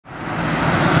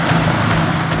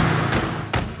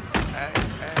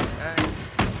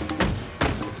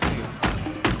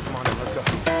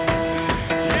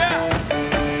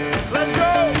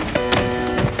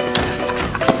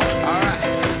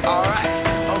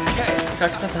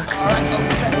Как-то так.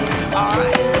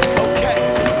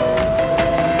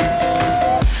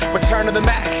 Return to the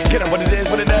Mac. Get up what it is,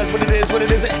 what it does, what it is, what it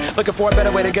isn't. Looking for a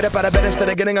better way to get up out of bed instead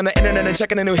of getting on the internet and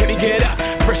checking a new hit. Me get up.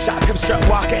 First shot, pimp strut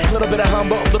walking. A little bit of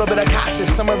humble, a little bit of cautious.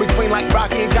 Somewhere between like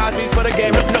Rocky and Cosby's for the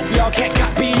game. Nope, y'all can't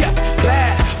copy yet.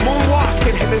 Bad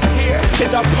moonwalking, and this here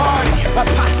is our party. My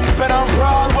posse's been on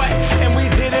Broadway, and we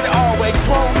did it all way.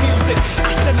 Grown music.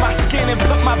 I shed my skin and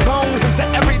put my bones into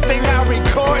everything I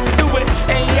record to it.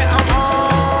 And yeah, I'm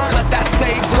on. Let that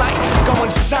stage light go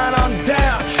and shine on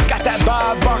down. Got that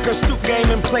Bob Barker suit game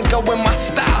and Plinko in my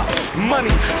style.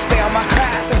 Money, stay on my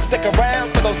craft and stick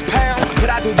around for those pounds. But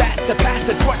I do that to pass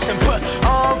the torch and put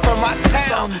on for my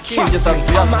town. Trust me,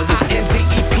 I'm a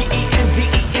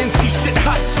INDEPENDENT shit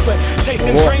hustler.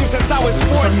 Chasing dreams since I was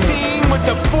 14 with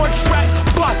the 4-track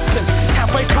bustin'.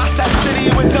 Halfway across that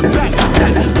city with the back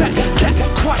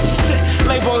question.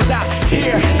 Labels out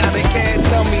here, now they can't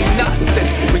tell me nothing.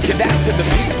 We give that to the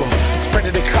people, spread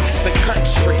it across the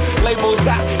country. Labels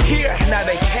out here, now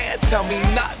they can't tell me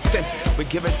nothing. We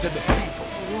give it to the people.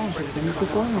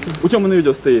 У Тёмы на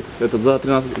видео стоит этот за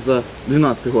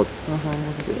 12-й год.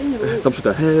 Там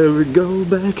что-то Here we go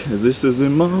back, this is the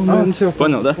moment.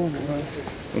 Понял, да?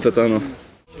 Вот это оно.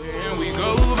 Here we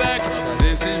go back,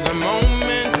 this is the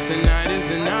moment. Tonight is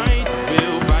the night.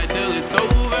 We'll fight till it's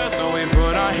over. So we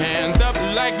put our hands up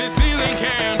like the ceiling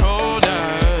can't hold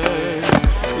us.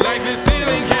 Like the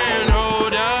ceiling can't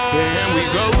hold us. Here we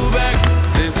go back,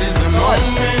 this is the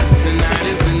moment. Tonight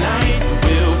is the night.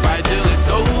 We'll fight till it's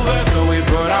over. So we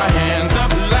put our hands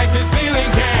up like the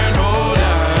ceiling can't hold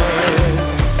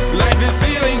us. Like the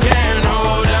ceiling can't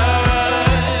hold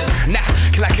us. Nah,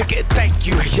 can I kick it? Thank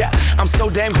you. Yeah, I'm so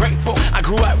damn grateful. I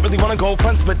grew up really wanna go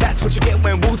fronts, but that's what you get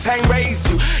when Wu-Tang raised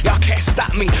you. Y'all can't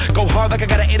stop me. Go hard like I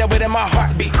got an 808 in my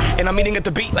heartbeat. And I'm eating at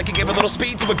the beat like it gave a little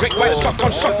speed to a great white shark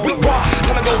on shark. We raw.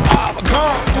 Time to go off,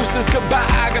 gone. Deuces goodbye.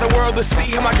 I got a world to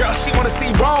see. And my girl, she wanna see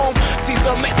Rome.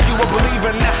 Caesar make you a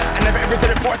believer. Nah, I never ever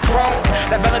did it for a throne.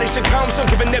 That validation comes from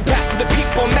giving it back to the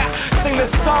people. Now sing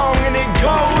this song and it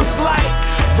goes like,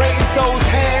 raise those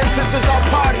hands, this is our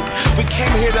party. We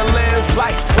came here to live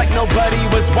life like nobody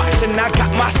was watching. I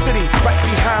got my city right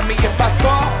behind me. If I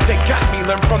fall, they got me.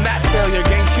 Learn from that failure,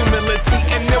 gain humility,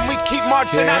 and then we keep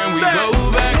marching. I said, we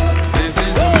go back, this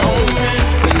is the moment.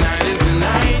 Tonight is the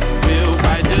night. We'll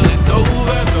fight till it's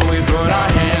over. So we put our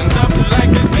hands up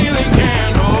like the ceiling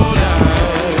can't hold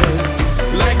us.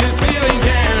 Like the ceiling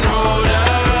can't hold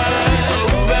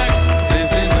us. Go back,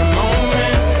 this is the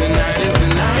moment. Tonight is the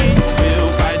night.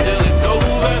 We'll fight till it's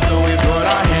over. So we put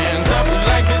our hands up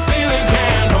like the ceiling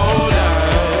can't hold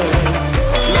us.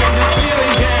 Like the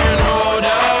ceiling can't hold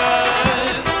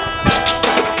us.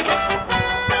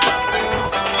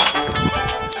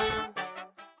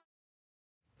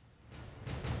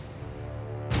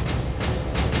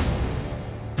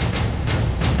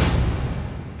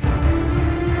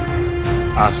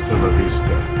 Hasta la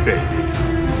vista, baby.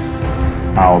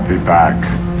 I'll be back.